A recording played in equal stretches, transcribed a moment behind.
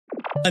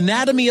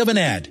Anatomy of an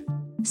ad.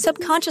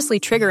 Subconsciously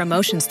trigger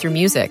emotions through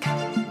music.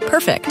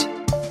 Perfect.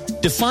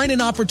 Define an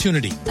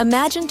opportunity.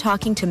 Imagine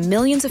talking to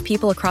millions of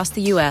people across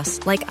the U.S.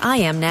 like I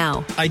am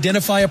now.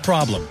 Identify a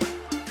problem.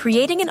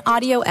 Creating an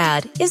audio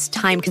ad is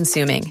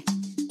time-consuming.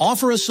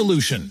 Offer a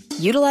solution.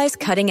 Utilize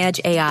cutting-edge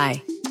AI.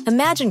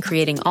 Imagine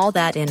creating all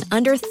that in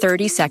under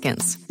 30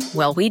 seconds.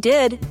 Well, we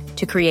did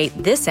to create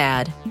this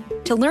ad.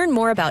 To learn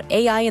more about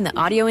AI in the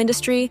audio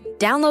industry,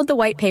 download the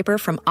white paper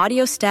from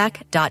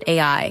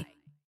audiostack.ai.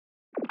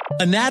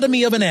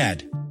 Anatomy of an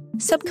ad.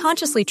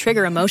 Subconsciously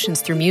trigger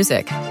emotions through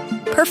music.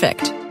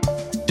 Perfect.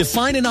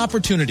 Define an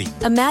opportunity.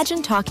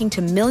 Imagine talking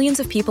to millions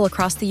of people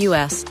across the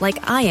U.S.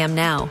 like I am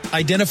now.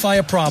 Identify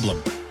a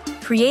problem.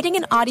 Creating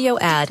an audio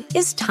ad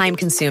is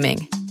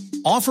time-consuming.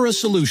 Offer a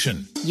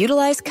solution.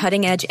 Utilize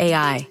cutting-edge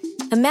AI.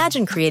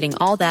 Imagine creating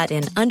all that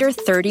in under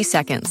 30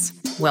 seconds.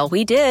 Well,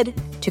 we did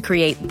to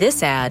create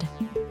this ad.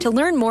 To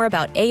learn more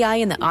about AI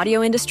in the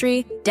audio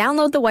industry,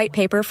 download the white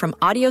paper from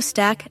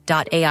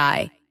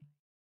audiostack.ai.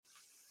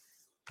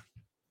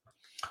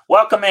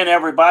 Welcome in,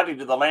 everybody,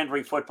 to the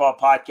Landry Football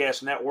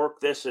Podcast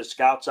Network. This is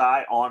Scout's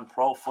Eye on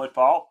Pro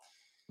Football,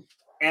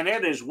 and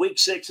it is Week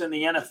 6 in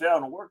the NFL,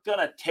 and we're going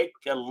to take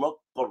a look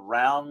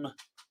around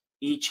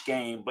each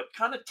game, but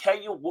kind of tell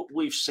you what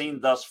we've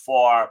seen thus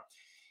far.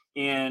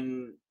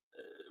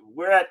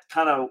 We're at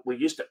I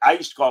used to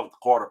call it the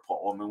quarter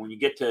pole. I mean, when you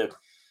get to,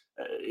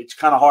 it's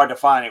kind of hard to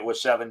find it with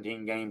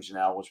 17 games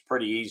now. It was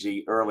pretty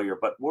easy earlier,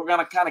 but we're going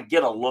to kind of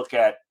get a look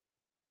at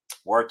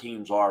where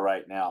teams are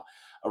right now.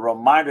 A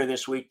reminder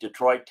this week,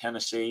 Detroit,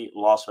 Tennessee,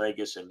 Las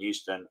Vegas, and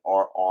Houston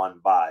are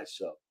on bye.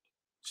 So,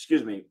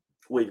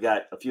 we've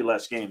got a few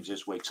less games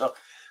this week. So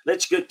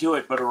let's get to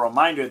it. But a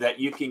reminder that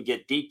you can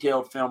get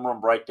detailed film room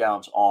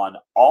breakdowns on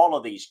all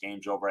of these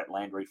games over at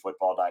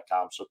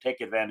LandryFootball.com. So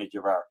take advantage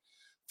of our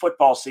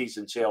football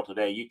season sale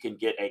today. You can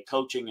get a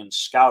coaching and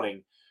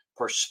scouting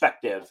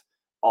perspective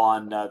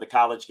on the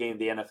college game,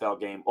 the NFL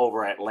game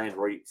over at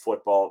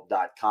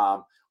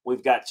LandryFootball.com.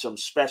 We've got some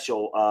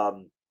special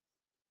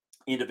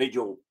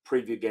individual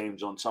preview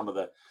games on some of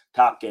the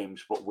top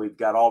games, but we've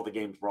got all the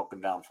games broken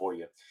down for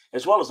you,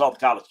 as well as all the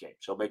college games.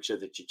 So make sure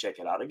that you check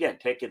it out. Again,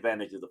 take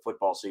advantage of the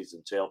football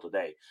season sale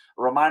today.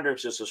 A reminder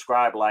to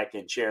subscribe, like,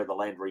 and share the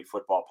Landry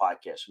Football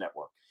Podcast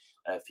Network,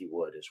 if you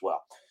would as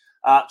well.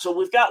 So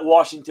we've got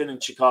Washington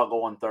and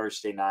Chicago on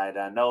Thursday night.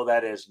 I know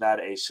that is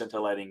not a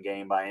scintillating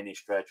game by any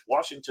stretch.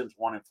 Washington's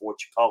 1-4,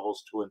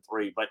 Chicago's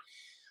 2-3. But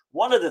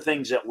one of the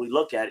things that we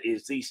look at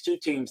is these two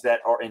teams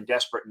that are in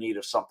desperate need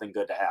of something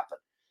good to happen.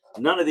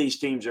 None of these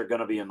teams are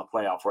going to be in the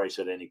playoff race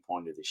at any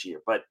point of this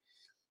year, but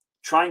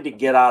trying to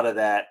get out of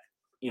that,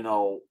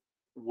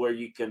 where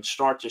you can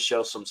start to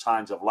show some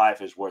signs of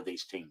life is where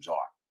these teams are.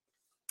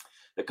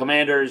 The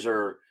Commanders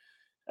are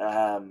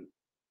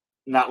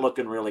not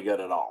looking really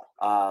good at all.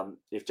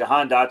 If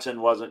Jahan Dotson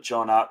wasn't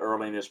shown out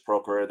early in his pro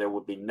career, there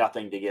would be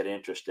nothing to get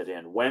interested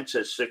in. Wentz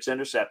has 6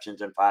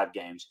 interceptions in 5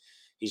 games.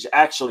 He's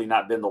actually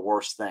not been the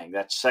worst thing.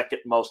 That's second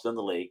most in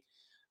the league.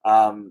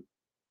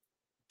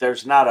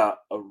 There's not a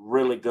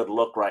really good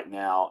look right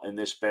now in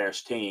this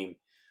Bears team.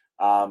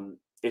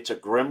 It's a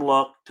grim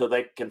look till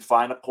they can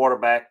find a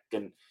quarterback.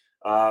 And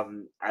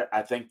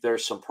I think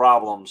there's some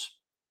problems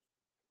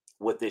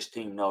with this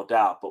team, no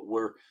doubt. But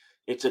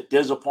it's a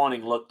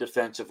disappointing look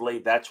defensively.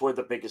 That's where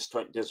the biggest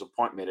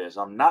disappointment is.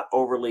 I'm not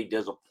overly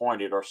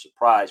disappointed or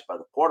surprised by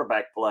the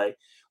quarterback play,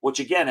 which,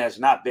 again, has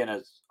not been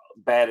as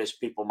bad as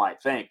people might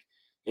think.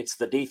 It's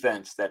the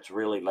defense that's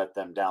really let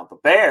them down. The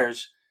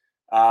Bears,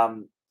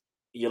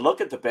 you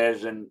look at the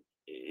Bears, and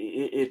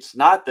it's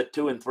not the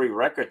 2-3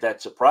 record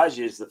that surprises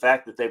you. It's the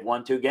fact that they've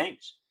won 2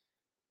 games.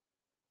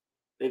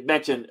 They've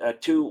mentioned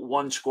 2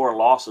 one-score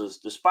losses,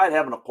 despite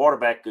having a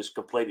quarterback who's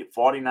completed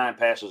 49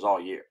 passes all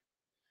year.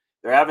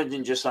 They're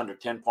averaging just under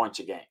 10 points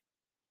a game.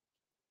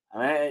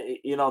 I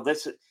mean,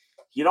 this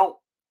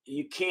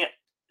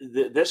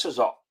is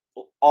an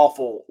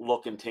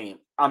awful-looking team.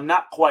 I'm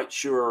not quite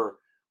sure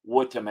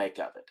what to make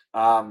of it.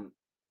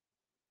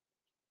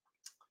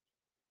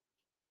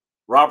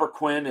 Robert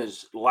Quinn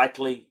is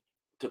likely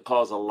to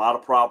cause a lot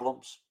of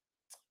problems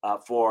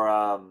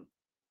for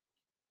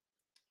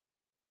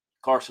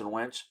Carson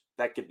Wentz.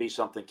 That could be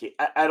something key.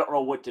 I don't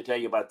know what to tell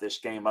you about this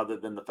game other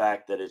than the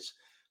fact that it's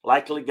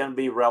likely going to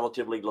be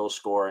relatively low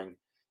scoring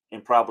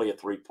and probably a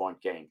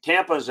 3-point game.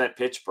 Tampa's at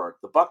Pittsburgh.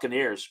 The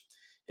Buccaneers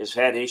has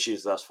had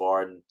issues thus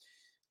far, and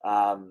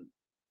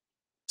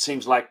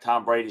seems like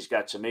Tom Brady's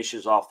got some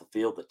issues off the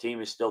field. The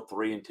team is still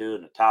 3-2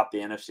 and atop the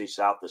NFC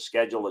South. The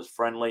schedule is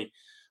friendly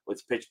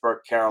with Pittsburgh,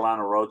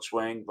 Carolina road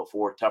swing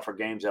before tougher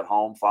games at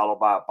home, followed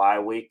by a bye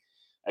week.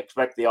 I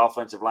expect the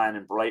offensive line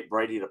and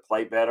Brady to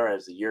play better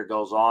as the year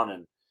goes on,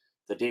 and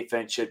the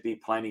defense should be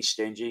plenty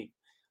stingy.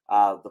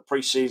 The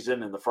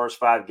preseason and the first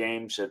 5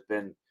 games have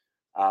been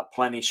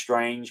plenty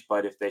strange,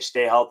 but if they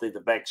stay healthy, the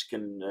Bucs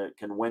can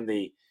win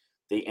the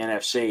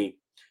NFC.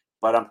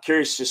 But I'm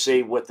curious to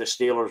see what the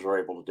Steelers are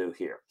able to do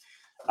here.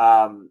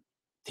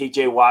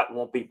 T.J. Watt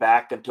won't be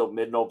back until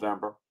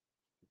mid-November,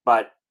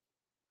 but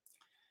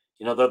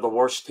they're the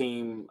worst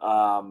team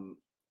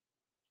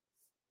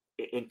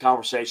in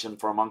conversation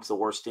for amongst the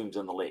worst teams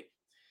in the league.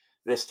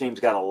 This team's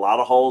got a lot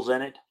of holes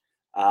in it.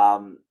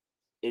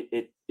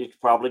 It's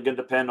probably going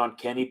to depend on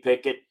Kenny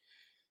Pickett,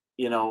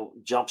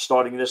 jump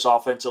starting this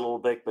offense a little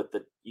bit, but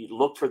you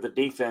look for the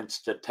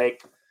defense to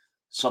take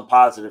some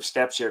positive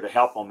steps here to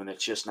help them, and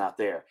it's just not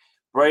there.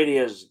 Brady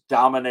has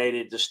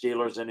dominated the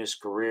Steelers in his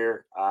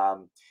career.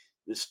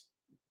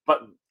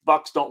 But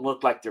Bucs don't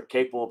look like they're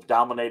capable of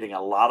dominating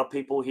a lot of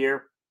people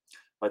here,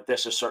 but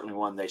this is certainly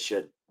one they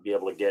should be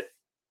able to get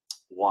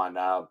one.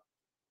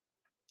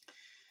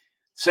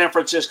 San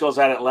Francisco's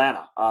at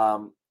Atlanta.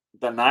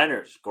 The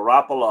Niners,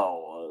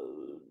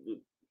 Garoppolo,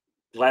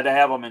 glad to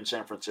have them in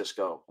San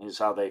Francisco is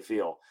how they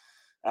feel.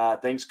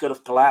 Things could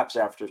have collapsed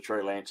after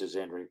Trey Lance's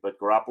injury, but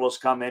Garoppolo's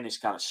come in. He's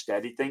kind of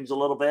steadied things a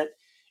little bit.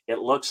 It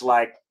looks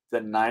like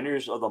the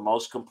Niners are the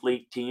most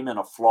complete team in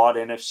a flawed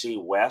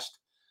NFC West.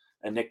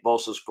 And Nick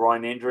Bosa's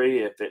groin injury,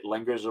 if it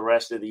lingers the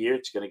rest of the year,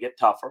 it's going to get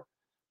tougher.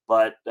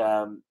 But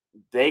they're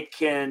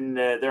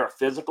a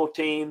physical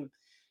team,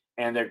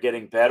 and they're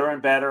getting better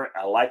and better.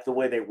 I like the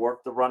way they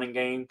work the running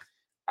game.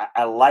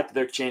 I like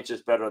their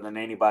chances better than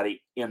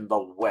anybody in the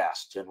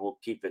West, and we'll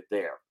keep it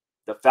there.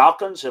 The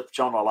Falcons have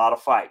shown a lot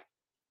of fight.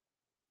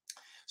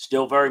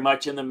 Still very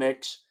much in the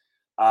mix.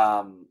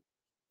 As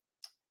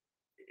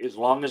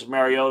long as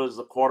Mariota's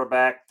the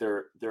quarterback,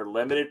 they're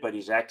limited, but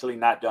he's actually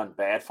not done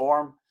bad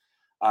for them.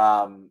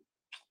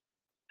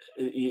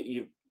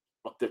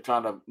 They're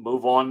trying to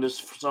move on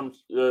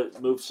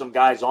move some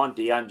guys on.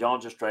 Deion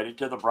Jones is traded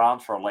to the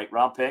Browns for a late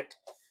round pick.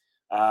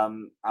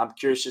 I'm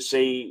curious to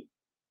see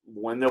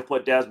when they'll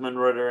put Desmond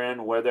Ridder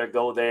in, where they'll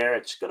go there.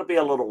 It's going to be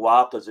a little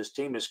while because this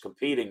team is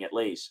competing at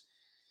least.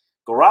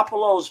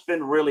 Garoppolo's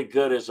been really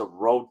good as a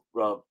road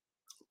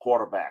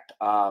quarterback.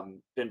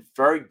 Been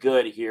very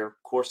good here.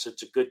 Of course,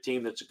 it's a good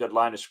team. That's a good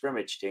line of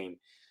scrimmage team.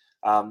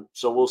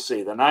 So we'll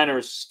see. The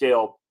Niners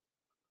still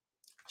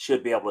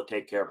should be able to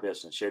take care of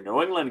business here.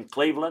 New England and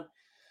Cleveland,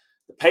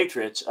 the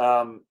Patriots.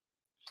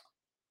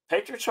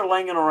 Patriots are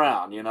laying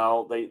around.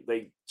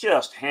 They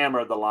just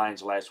hammered the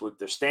Lions last week.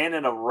 They're staying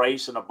in a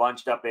race in a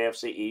bunched up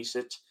AFC East.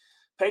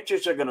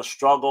 Patriots are going to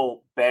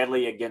struggle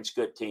badly against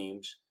good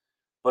teams,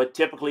 but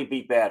typically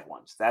beat bad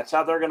ones. That's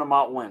how they're going to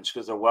mount wins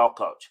because they're well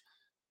coached.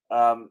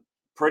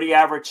 Pretty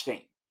average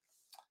team.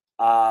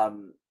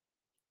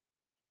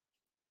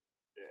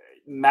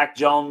 Mac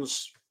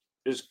Jones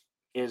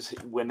is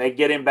when they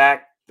get him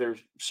back, they're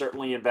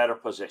certainly in better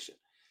position.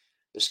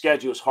 The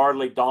schedule is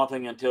hardly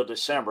daunting until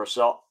December,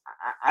 so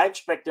I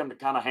expect them to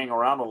kind of hang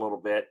around a little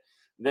bit.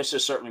 This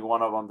is certainly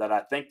one of them that I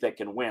think they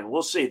can win.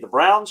 We'll see. The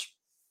Browns,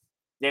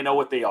 they know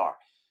what they are.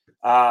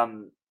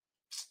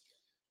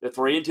 They're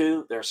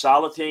 3-2. They're a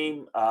solid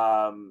team.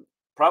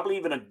 Probably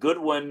even a good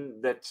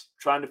one that's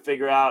trying to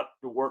figure out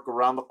to work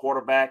around the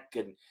quarterback,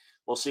 and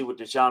we'll see what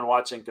Deshaun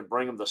Watson can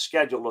bring them. The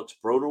schedule looks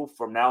brutal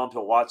from now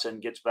until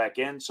Watson gets back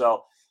in,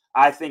 so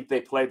I think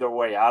they play their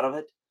way out of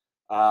it.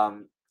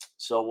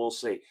 So we'll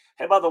see.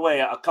 Hey, by the way,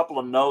 a couple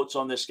of notes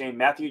on this game.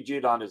 Matthew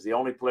Judon is the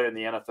only player in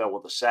the NFL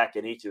with a sack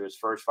in each of his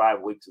first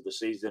 5 weeks of the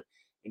season,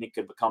 and he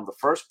could become the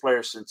first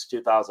player since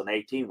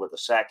 2018 with a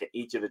sack in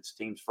each of its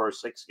team's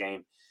first 6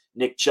 games.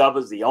 Nick Chubb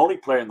is the only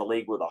player in the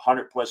league with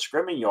 100-plus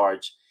scrimmage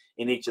yards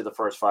in each of the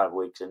first 5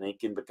 weeks, and he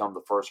can become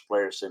the first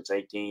player since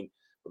 18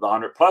 with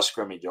 100-plus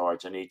scrimmage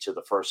yards in each of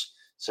the first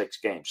 6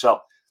 games. So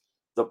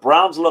the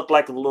Browns look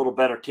like a little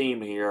better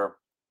team here,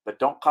 but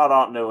don't cut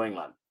out New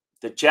England.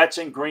 The Jets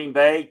in Green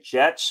Bay,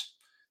 Jets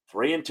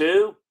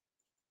 3-2.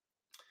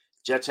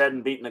 Jets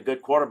hadn't beaten a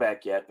good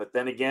quarterback yet, but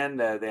then again,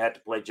 they had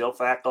to play Joe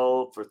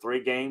Flacco for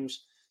 3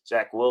 games.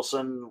 Zach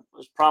Wilson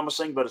was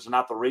promising, but it's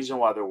not the reason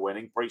why they're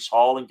winning. Breece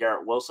Hall and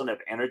Garrett Wilson have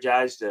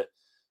energized the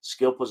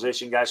skill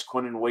position guys.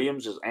 Quinnen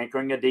Williams is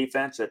anchoring a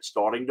defense that's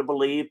starting to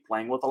believe,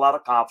 playing with a lot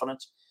of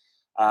confidence.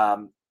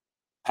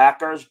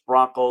 Packers,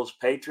 Broncos,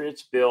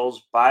 Patriots,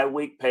 Bills,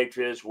 bye-week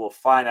Patriots. We'll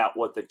find out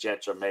what the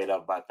Jets are made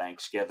of by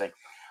Thanksgiving.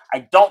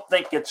 I don't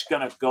think it's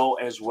going to go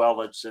as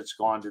well as it's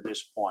gone to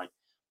this point.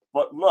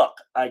 But look,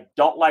 I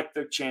don't like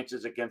their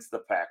chances against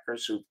the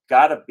Packers, who've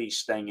got to be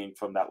stinging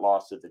from that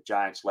loss to the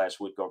Giants last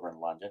week over in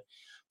London.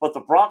 But the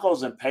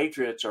Broncos and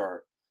Patriots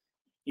are,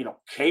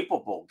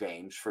 capable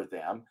games for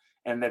them.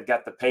 And they've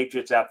got the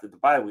Patriots after the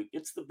bye week.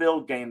 It's the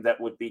Bills game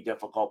that would be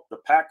difficult. The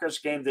Packers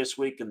game this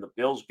week and the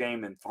Bills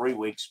game in 3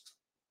 weeks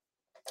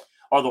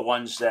are the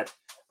ones that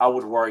I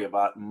would worry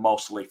about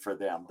mostly for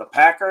them. The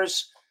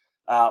Packers,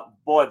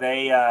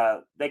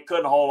 they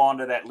couldn't hold on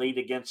to that lead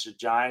against the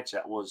Giants.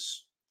 That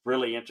was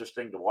really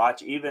interesting to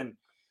watch, even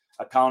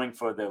accounting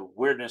for the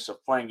weirdness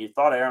of playing. You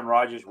thought Aaron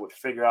Rodgers would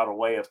figure out a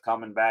way of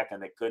coming back,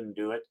 and they couldn't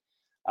do it.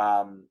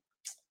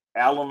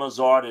 Allen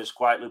Lazard has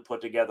quietly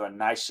put together a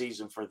nice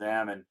season for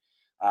them, and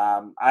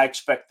I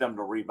expect them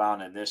to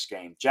rebound in this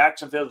game.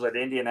 Jacksonville's at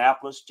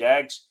Indianapolis.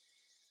 Jags,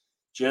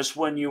 just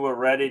when you were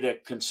ready to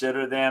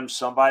consider them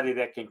somebody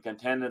that can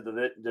contend in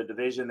the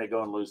division, they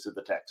go and lose to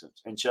the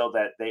Texans and show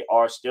that they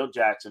are still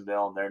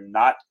Jacksonville and they're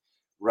not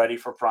ready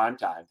for prime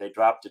time. They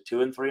dropped to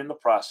 2-3 in the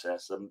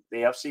process. The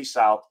AFC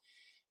South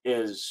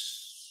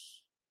is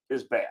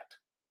bad.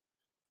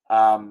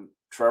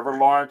 Trevor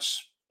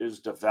Lawrence is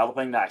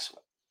developing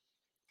nicely,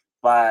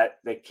 but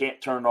they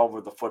can't turn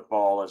over the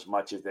football as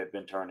much as they've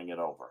been turning it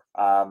over.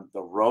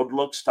 The road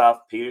looks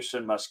tough.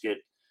 Peterson must get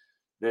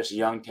this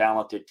young,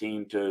 talented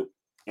team to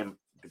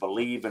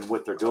believe in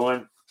what they're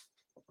doing.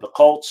 The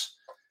Colts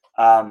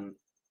at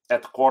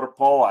the quarter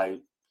pole, I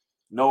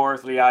no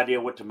earthly idea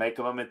what to make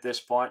of them at this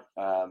point.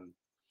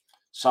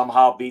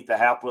 Somehow beat the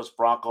hapless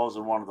Broncos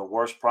in one of the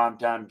worst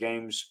primetime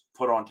games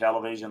put on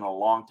television in a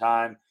long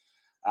time.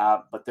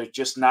 But they're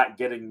just not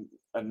getting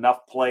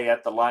enough play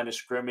at the line of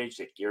scrimmage.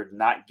 You're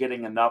not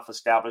getting enough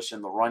established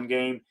in the run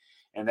game,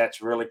 and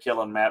that's really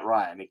killing Matt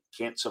Ryan. He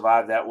can't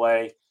survive that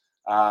way.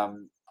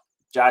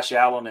 Josh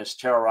Allen has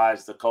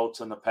terrorized the Colts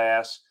in the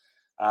past.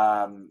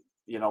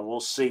 We'll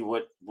see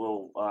what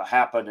will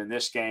happen in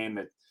this game.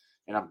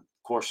 And of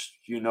course,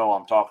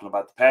 I'm talking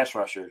about the pass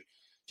rusher,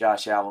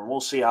 Josh Allen. We'll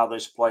see how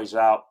this plays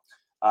out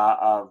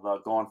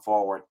going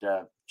forward.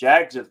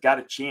 Jags have got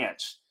a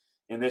chance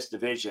in this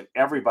division.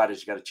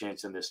 Everybody's got a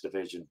chance in this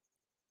division.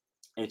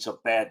 It's a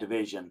bad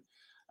division,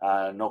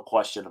 no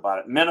question about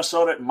it.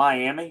 Minnesota and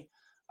Miami,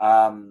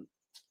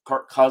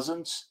 Kirk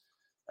Cousins.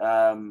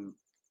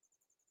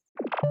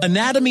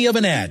 Anatomy of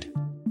an ad.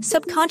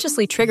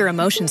 Subconsciously trigger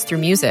emotions through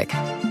music.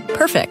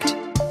 Perfect.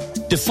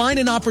 Define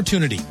an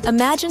opportunity.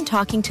 Imagine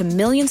talking to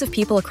millions of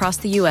people across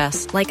the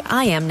U.S. like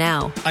I am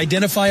now.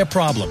 Identify a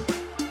problem.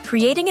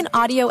 Creating an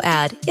audio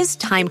ad is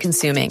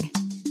time-consuming.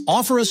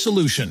 Offer a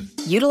solution.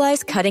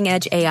 Utilize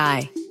cutting-edge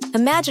AI.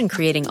 Imagine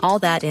creating all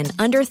that in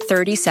under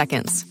 30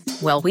 seconds.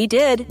 Well, we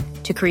did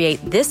to create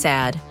this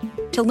ad.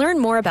 To learn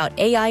more about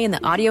AI in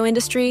the audio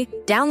industry,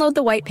 download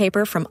the white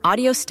paper from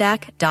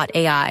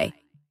audiostack.ai.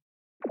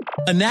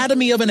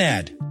 Anatomy of an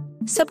ad.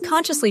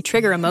 Subconsciously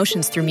trigger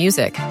emotions through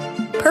music.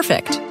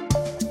 Perfect.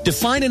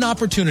 Define an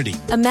opportunity.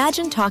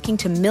 Imagine talking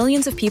to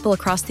millions of people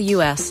across the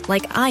U.S.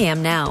 like I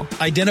am now.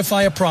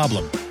 Identify a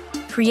problem.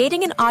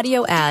 Creating an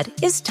audio ad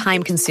is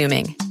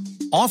time-consuming.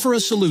 Offer a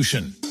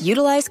solution.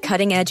 Utilize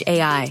cutting-edge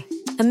AI.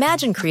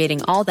 Imagine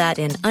creating all that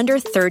in under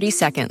 30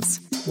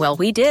 seconds. Well,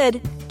 we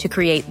did to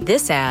create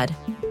this ad.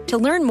 To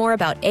learn more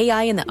about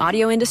AI in the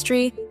audio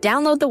industry,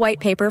 download the white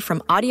paper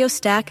from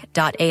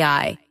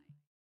audiostack.ai.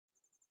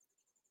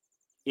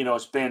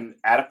 It's been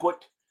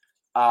adequate.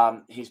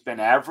 He's been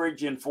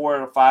average in 4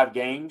 out of 5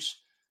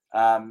 games.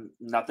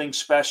 Nothing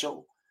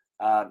special.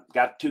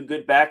 Got 2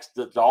 good backs.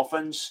 The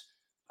Dolphins,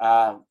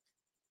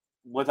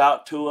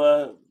 without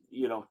Tua,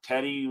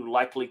 Teddy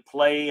likely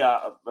play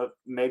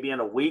maybe in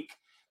a week,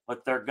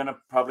 but they're going to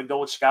probably go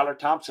with Skylar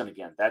Thompson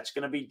again. That's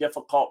going to be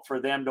difficult for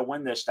them to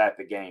win this type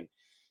of game.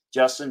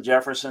 Justin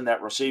Jefferson,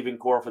 that receiving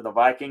core for the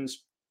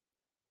Vikings,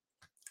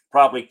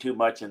 probably too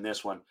much in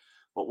this one,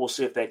 but we'll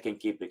see if they can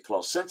keep it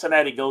close.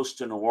 Cincinnati goes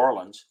to New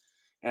Orleans,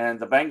 and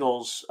the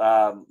Bengals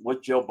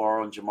with Joe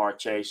Burrow and Jamar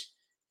Chase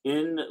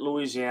in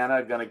Louisiana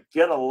are going to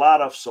get a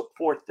lot of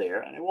support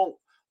there, and they won't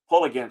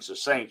pull against the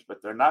Saints,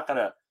 but they're not going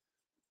to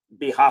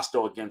be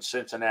hostile against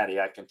Cincinnati,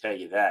 I can tell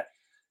you that.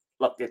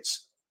 Look,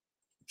 it's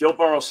Joe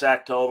Burrow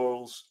sack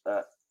totals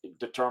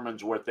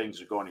determines where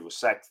things are going. He was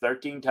sacked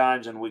 13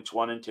 times in weeks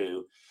 1 and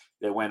 2.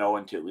 They went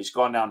 0-2. He's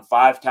gone down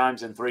 5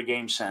 times in 3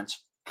 games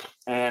since,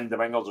 and the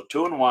Bengals are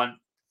 2-1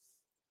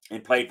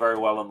 and played very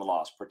well in the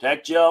loss.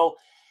 Protect Joe,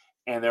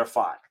 and they're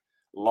fine.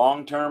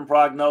 Long-term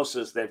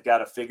prognosis, they've got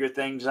to figure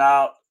things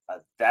out.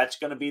 That's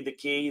going to be the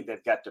key.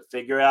 They've got to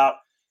figure out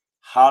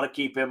how to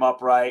keep him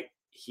upright.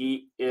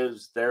 He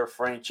is their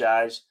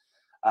franchise.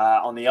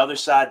 On the other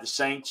side, the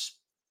Saints,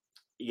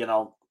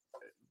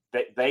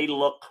 they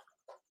look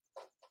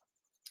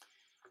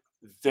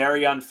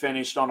very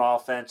unfinished on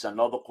offense. I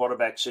know the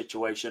quarterback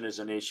situation is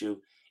an issue.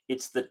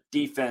 It's the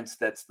defense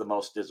that's the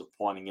most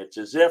disappointing. It's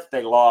as if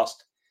they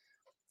lost,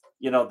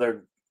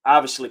 their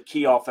obviously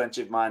key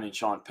offensive mind in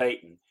Sean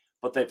Payton,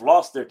 but they've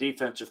lost their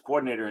defensive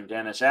coordinator in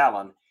Dennis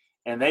Allen,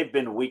 and they've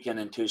been weakened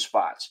in 2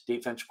 spots,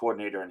 defensive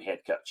coordinator and head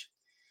coach.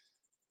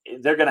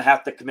 They're going to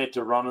have to commit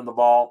to running the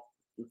ball,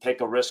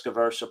 take a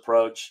risk-averse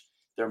approach.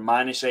 They're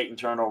 -8 in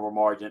turnover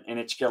margin, and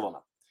it's killing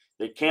them.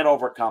 They can't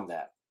overcome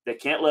that. They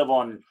can't live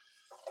on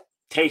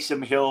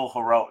Taysom Hill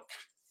heroic.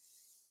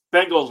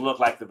 Bengals look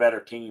like the better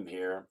team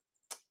here,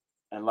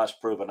 unless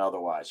proven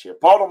otherwise here.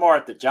 Baltimore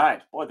at the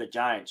Giants. Boy, the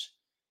Giants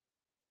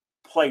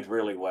played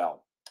really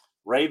well.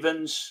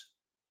 Ravens,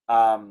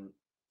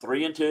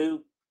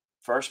 3-2.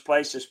 First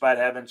place despite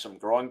having some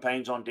growing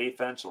pains on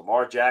defense.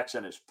 Lamar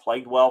Jackson has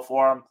played well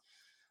for them.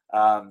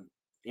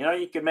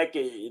 You can make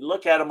it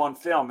look at them on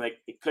film.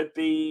 It could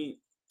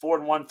be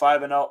 4-1,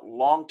 5-0.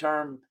 Long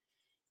term,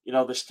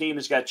 this team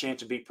has got a chance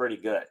to be pretty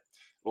good.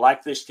 I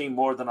like this team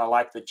more than I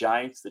like the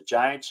Giants. The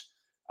Giants,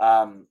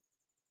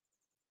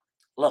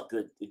 look,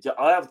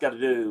 all I've got to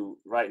do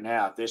right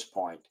now at this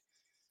point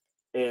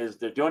is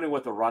they're doing it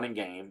with a running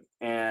game,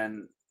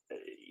 and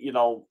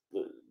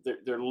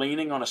they're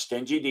leaning on a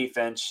stingy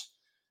defense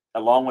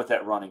along with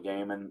that running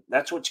game, and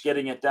that's what's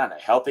getting it done. A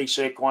healthy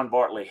Saquon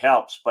Barkley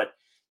helps, but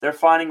they're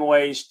finding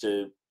ways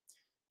to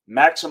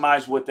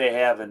maximize what they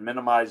have and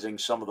minimizing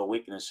some of the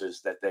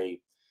weaknesses that they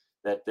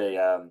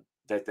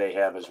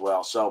have as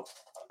well. So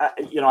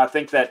I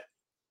think that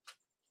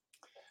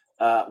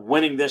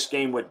winning this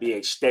game would be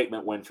a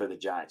statement win for the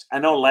Giants. I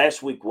know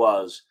last week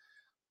was,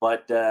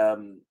 but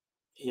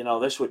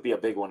this would be a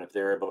big one if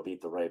they're able to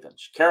beat the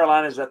Ravens.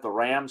 Carolina's at the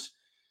Rams.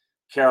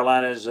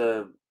 Carolina's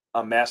a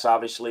mess,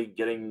 obviously,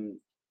 getting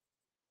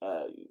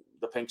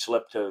the pink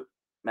slip to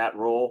Matt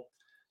Rule.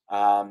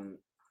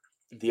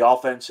 The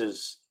offense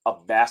is a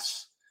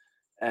mess,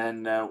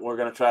 and we're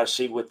going to try to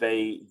see what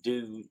they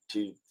do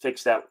to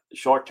fix that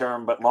short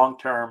term, but long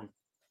term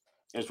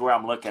is where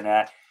I'm looking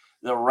at.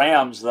 The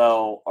Rams,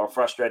 though, are a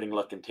frustrating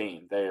looking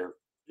team. They're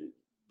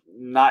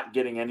not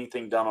getting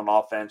anything done on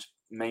offense,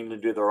 mainly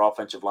due to their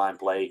offensive line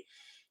play.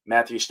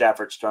 Matthew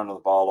Stafford's turning the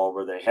ball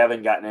over. They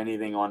haven't gotten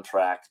anything on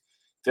track.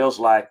 Feels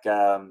like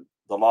the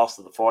loss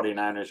of the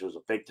 49ers was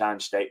a big-time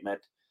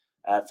statement.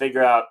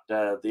 Figure out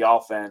the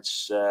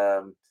offense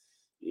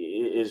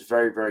is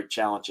very, very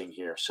challenging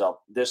here. So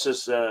this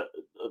is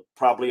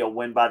probably a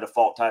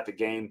win-by-default type of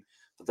game,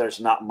 but there's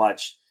not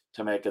much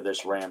to make of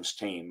this Rams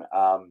team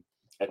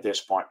at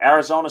this point.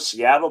 Arizona,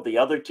 Seattle, the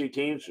other two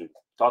teams, we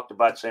talked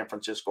about San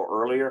Francisco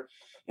earlier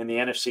in the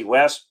NFC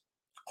West.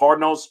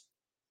 Cardinals,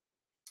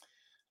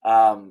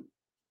 the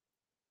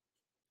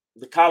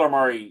Kyler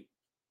Murray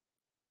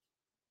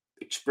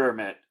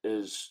experiment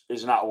is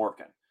not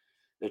working.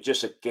 They're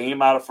just a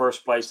game out of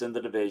first place in the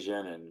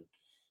division, and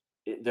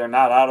they're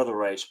not out of the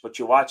race. But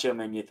you watch them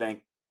and you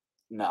think,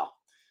 no.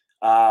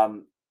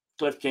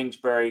 Cliff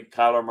Kingsbury,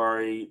 Kyler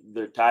Murray,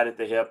 they're tied at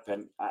the hip,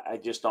 and I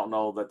just don't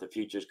know that the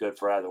future is good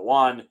for either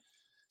one.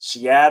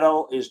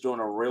 Seattle is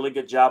doing a really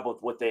good job with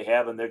what they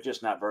have, and they're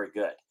just not very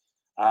good.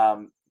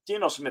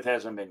 Geno Smith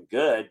hasn't been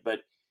good,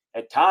 but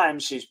at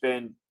times he's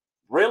been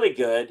really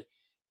good,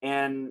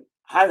 and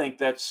I think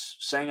that's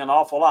saying an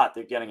awful lot.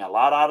 They're getting a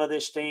lot out of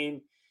this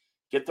team.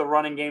 Get the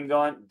running game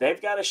going.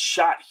 They've got a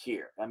shot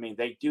here. I mean,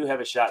 they do have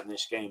a shot in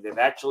this game. They've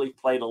actually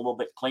played a little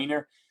bit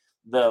cleaner.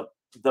 The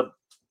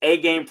A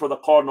game for the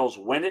Cardinals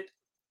win it,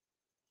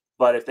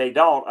 but if they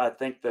don't, I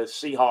think the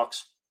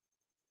Seahawks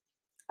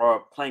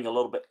are playing a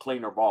little bit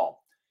cleaner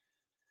ball.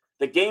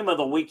 The game of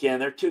the weekend,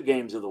 there are two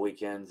games of the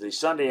weekend. The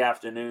Sunday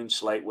afternoon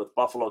slate with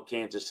Buffalo,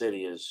 Kansas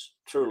City is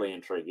truly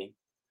intriguing.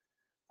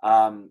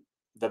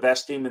 The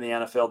best team in the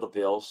NFL, the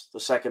Bills. The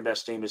second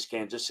best team is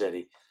Kansas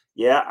City.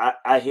 Yeah,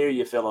 I hear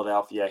you,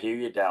 Philadelphia. I hear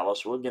you,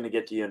 Dallas. We're going to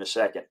get to you in a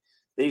second.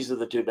 These are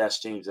the two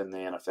best teams in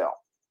the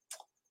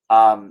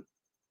NFL.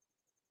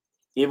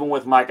 Even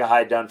with Micah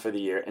Hyde done for the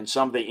year and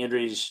some of the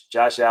injuries,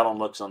 Josh Allen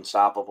looks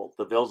unstoppable.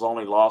 The Bills'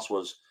 only loss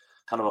was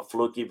kind of a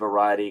fluky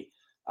variety.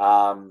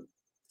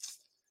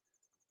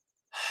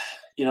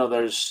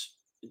 There's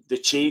the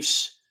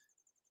Chiefs.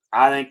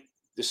 I think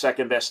the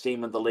second best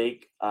team in the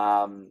league.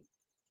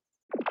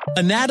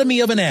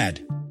 Anatomy of an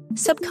ad.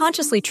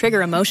 Subconsciously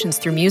trigger emotions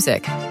through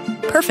music.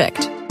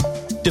 Perfect.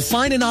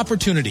 Define an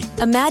opportunity.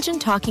 Imagine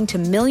talking to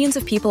millions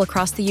of people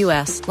across the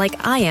U.S.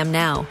 like I am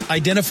now.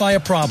 Identify a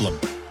problem.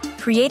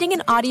 Creating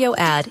an audio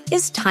ad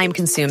is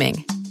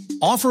time-consuming.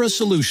 Offer a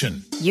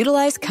solution.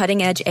 Utilize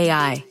cutting-edge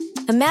AI.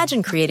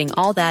 Imagine creating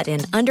all that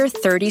in under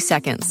 30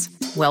 seconds.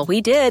 Well, we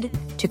did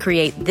to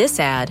create this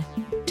ad.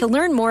 To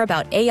learn more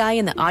about AI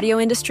in the audio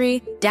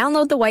industry,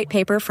 download the white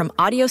paper from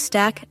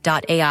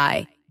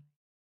audiostack.ai.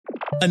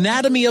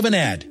 Anatomy of an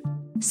ad.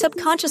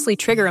 Subconsciously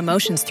trigger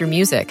emotions through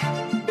music.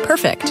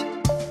 Perfect.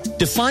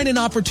 Define an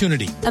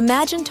opportunity.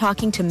 Imagine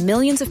talking to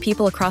millions of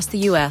people across the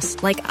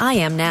U.S. like I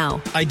am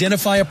now.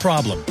 Identify a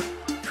problem.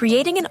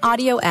 Creating an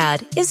audio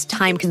ad is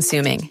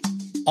time-consuming.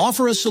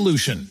 Offer a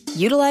solution.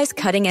 Utilize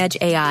cutting-edge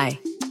AI.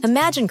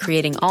 Imagine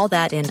creating all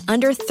that in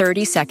under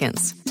 30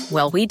 seconds.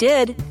 Well, we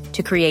did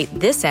to create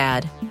this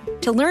ad.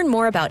 To learn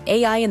more about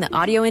AI in the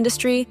audio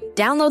industry,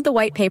 download the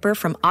white paper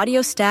from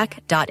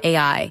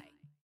audiostack.ai.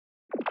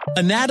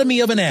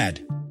 Anatomy of an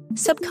ad.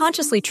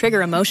 Subconsciously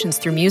trigger emotions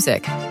through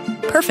music.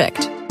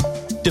 Perfect.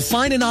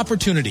 Define an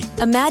opportunity.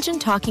 Imagine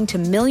talking to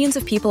millions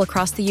of people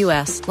across the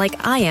U.S.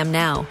 like I am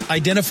now.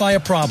 Identify a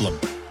problem.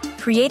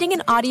 Creating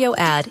an audio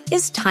ad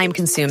is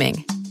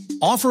time-consuming.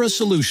 Offer a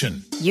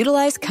solution.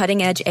 Utilize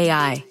cutting-edge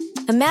AI.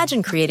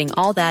 Imagine creating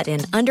all that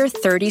in under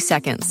 30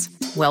 seconds.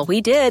 Well,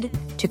 we did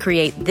to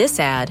create this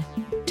ad.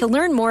 To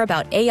learn more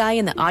about AI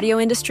in the audio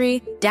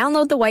industry,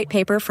 download the white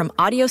paper from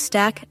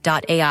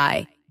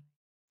audiostack.ai.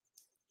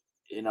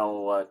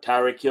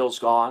 Tyreek Hill's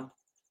gone.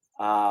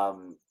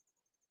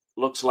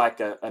 Looks like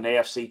an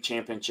AFC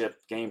championship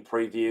game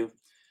preview.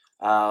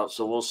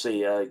 So we'll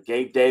see.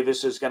 Gabe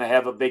Davis is going to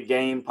have a big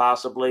game,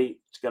 possibly.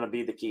 It's going to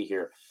be the key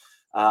here.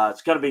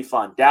 It's going to be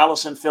fun.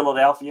 Dallas and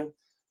Philadelphia.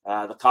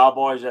 The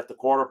Cowboys at the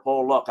quarter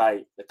pole. Look,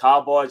 the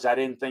Cowboys, I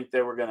didn't think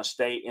they were going to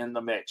stay in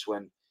the mix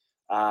when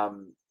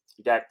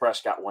Dak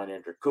Prescott went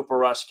injured. Cooper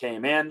Rush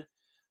came in.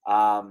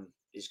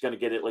 He's going to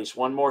get at least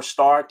one more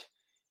start.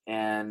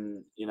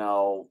 And,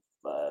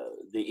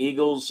 the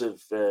Eagles have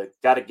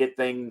got to get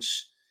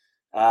things,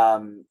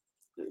 the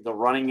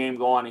running game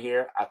going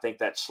here. I think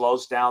that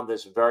slows down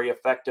this very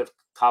effective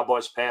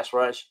Cowboys pass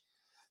rush.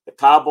 The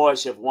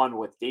Cowboys have won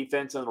with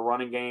defense in the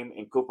running game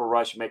and Cooper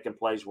Rush making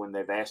plays when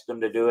they've asked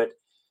them to do it.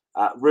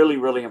 Really,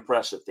 really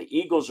impressive. The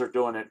Eagles are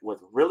doing it with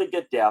really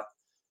good depth,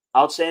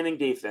 outstanding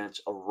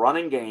defense, a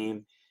running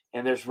game,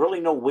 and there's really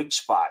no weak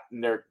spot.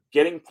 And they're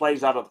getting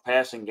plays out of the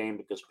passing game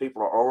because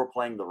people are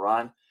overplaying the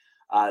run.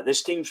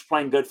 This team's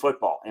playing good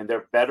football, and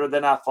they're better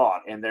than I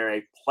thought, and they're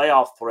a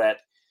playoff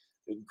threat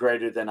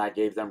greater than I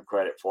gave them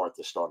credit for at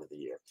the start of the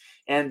year.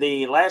 And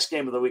the last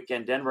game of the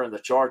weekend, Denver and the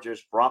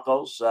Chargers,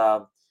 Broncos,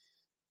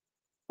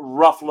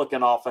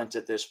 rough-looking offense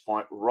at this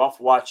point, rough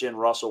watching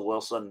Russell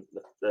Wilson.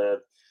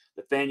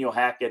 Nathaniel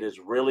Hackett is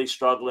really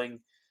struggling.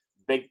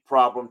 Big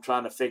problem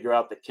trying to figure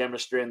out the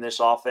chemistry in this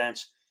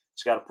offense.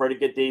 It's got a pretty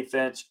good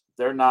defense.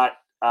 They're not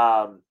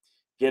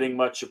getting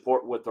much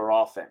support with their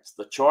offense.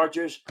 The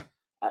Chargers,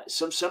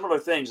 some similar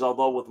things,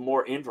 although with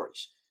more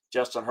injuries.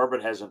 Justin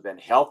Herbert hasn't been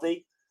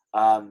healthy.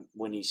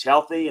 When he's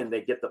healthy and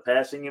they get the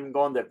passing game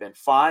going, they've been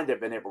fine. They've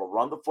been able to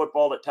run the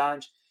football at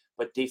times.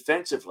 But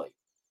defensively,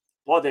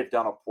 boy, they've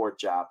done a poor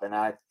job. And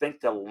I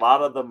think a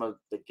lot of them,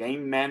 the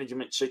game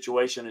management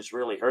situation has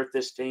really hurt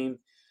this team.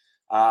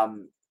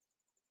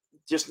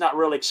 Just not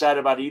really excited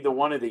about either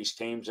one of these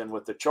teams. And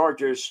with the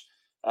Chargers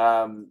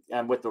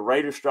and with the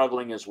Raiders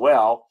struggling as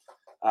well,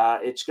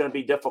 it's going to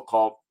be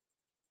difficult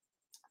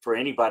for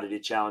anybody to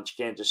challenge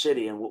Kansas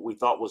City in what we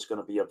thought was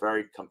going to be a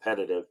very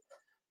competitive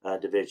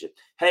division.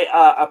 Hey,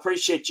 I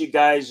appreciate you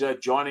guys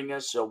joining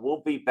us. So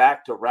we'll be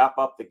back to wrap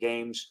up the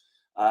games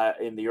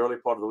in the early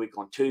part of the week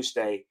on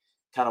Tuesday,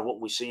 kind of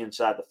what we see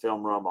inside the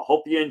film room. I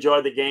hope you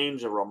enjoy the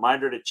games. A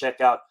reminder to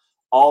check out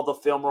all the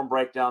film room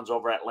breakdowns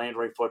over at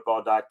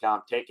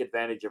LandryFootball.com. Take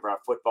advantage of our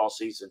football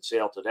season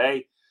sale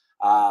today.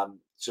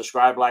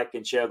 Subscribe, like,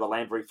 and share the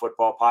Landry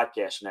Football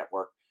Podcast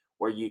Network,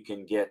 where you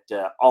can get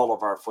all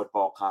of our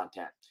football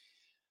content.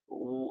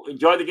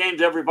 Enjoy the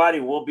games, everybody.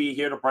 We'll be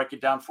here to break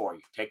it down for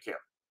you. Take care.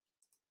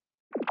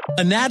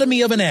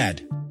 Anatomy of an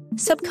ad.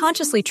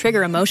 Subconsciously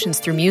trigger emotions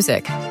through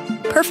music.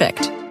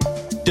 Perfect.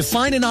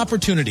 Define an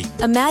opportunity.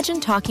 Imagine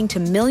talking to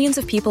millions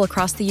of people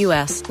across the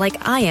U.S.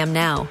 like I am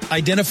now.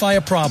 Identify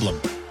a problem.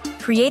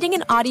 Creating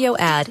an audio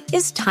ad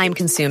is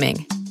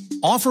time-consuming.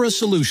 Offer a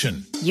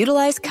solution.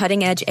 Utilize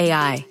cutting-edge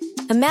AI.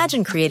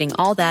 Imagine creating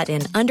all that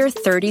in under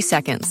 30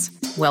 seconds.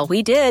 Well,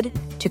 we did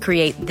to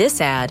create this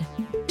ad.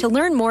 To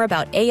learn more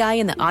about AI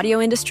in the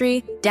audio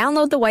industry,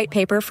 download the white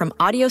paper from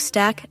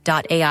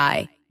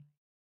audiostack.ai.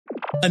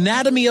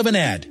 Anatomy of an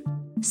ad.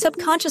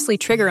 Subconsciously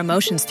trigger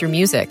emotions through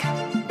music.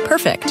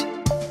 Perfect.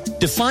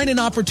 Define an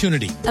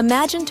opportunity.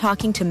 Imagine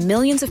talking to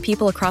millions of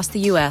people across the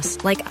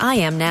U.S. like I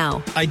am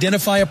now.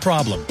 Identify a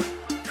problem.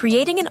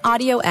 Creating an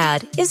audio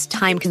ad is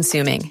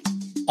time-consuming.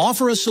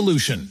 Offer a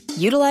solution.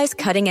 Utilize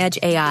cutting-edge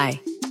AI.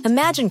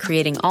 Imagine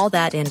creating all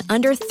that in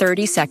under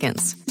 30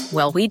 seconds.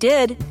 Well, we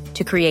did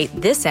to create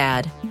this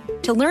ad.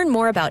 To learn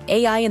more about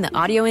AI in the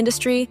audio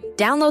industry,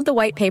 download the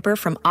white paper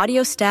from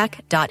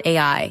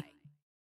audiostack.ai.